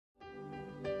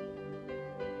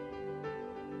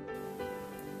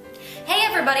Hey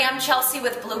everybody, I'm Chelsea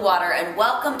with Bluewater and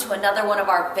welcome to another one of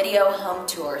our video home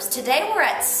tours. Today we're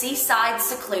at Seaside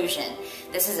Seclusion.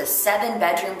 This is a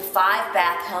 7-bedroom,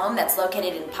 5-bath home that's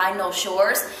located in Pine Knoll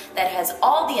Shores that has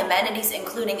all the amenities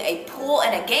including a pool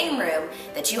and a game room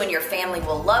that you and your family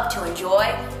will love to enjoy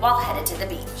while headed to the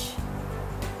beach.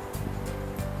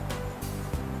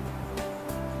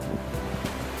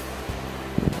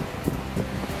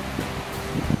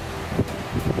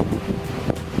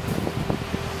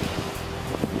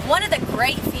 One of the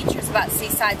great features about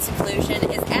Seaside Seclusion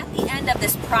is at the end of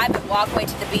this private walkway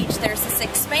to the beach, there's this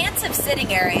expansive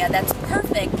sitting area that's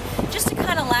perfect just to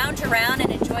kind of lounge around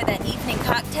and enjoy that evening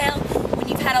cocktail when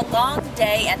you've had a long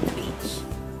day at the beach.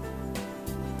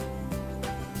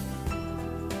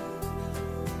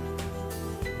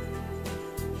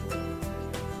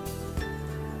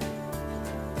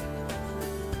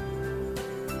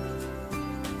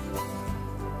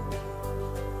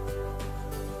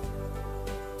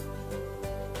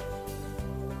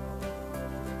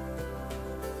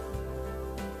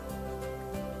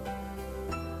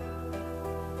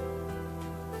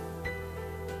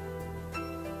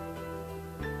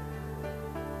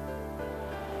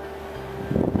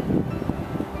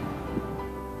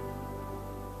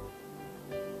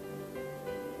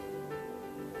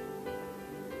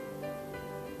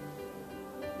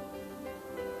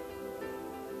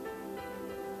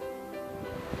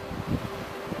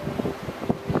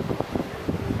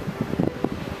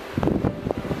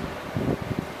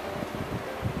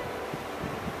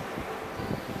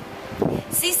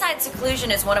 Seaside Seclusion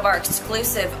is one of our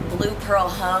exclusive Blue Pearl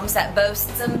homes that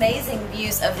boasts amazing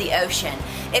views of the ocean.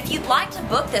 If you'd like to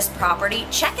book this property,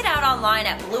 check it out online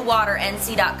at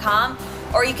bluewaternc.com,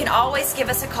 or you can always give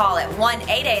us a call at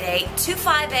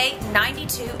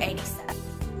 1-888-258-9287.